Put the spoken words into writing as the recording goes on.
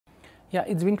Yeah,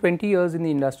 it's been 20 years in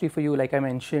the industry for you, like I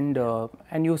mentioned,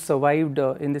 and you survived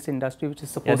in this industry, which is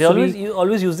Yeah, supposed to be. you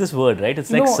always use this word, right?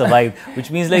 It's like No. survive, which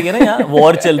means like, yeah,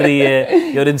 war chal rahi hai,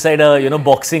 you're inside a,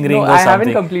 boxing ring No, or I something.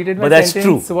 haven't completed my but that's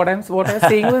sentence. true. What I was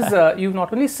saying was, you've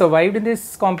not only survived in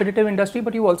this competitive industry,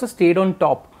 but you also stayed on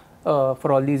top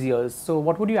for all these years. So,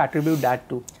 what would you attribute that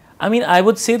to? I mean, I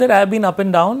would say that I have been up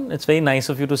and down. It's very nice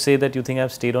of you to say that you think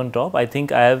I've stayed on top. I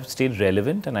think I have stayed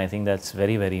relevant, and I think that's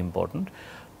very, very important.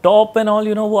 Top and all,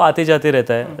 वो आते जाते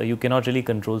रहता है. You cannot really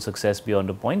control success beyond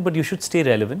a point, but you should stay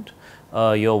relevant.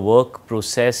 Your work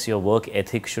process, your work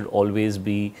ethic should always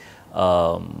be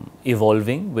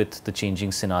evolving with the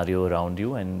changing scenario around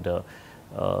you, and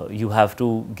you have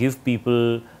to give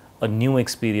people a new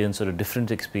experience or a different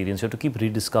experience. You have to keep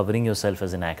rediscovering yourself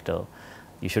as an actor.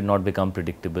 You should not become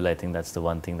predictable. I think that's the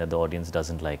one thing that the audience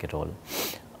doesn't like at all.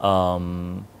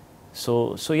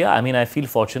 So yeah, I mean, I feel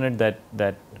fortunate that,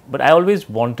 but I always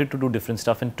wanted to do different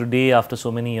stuff. And today, after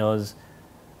so many years,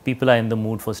 people are in the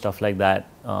mood for stuff like that,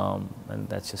 and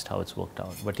that's just how it's worked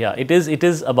out. But yeah, it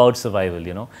is about survival.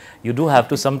 You do have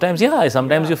to sometimes. Yeah,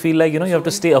 sometimes you feel like you have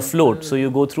to stay afloat. So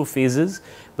you go through phases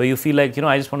where you feel like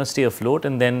I just want to stay afloat,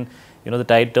 and then the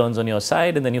tide turns on your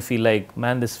side, and then you feel like,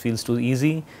 man, this feels too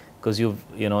easy. Because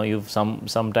you've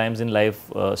sometimes in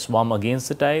life swum against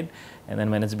the tide, and then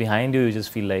when it's behind you, you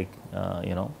just feel like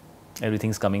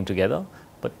everything's coming together.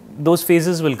 But those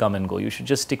phases will come and go. You should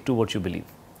just stick to what you believe.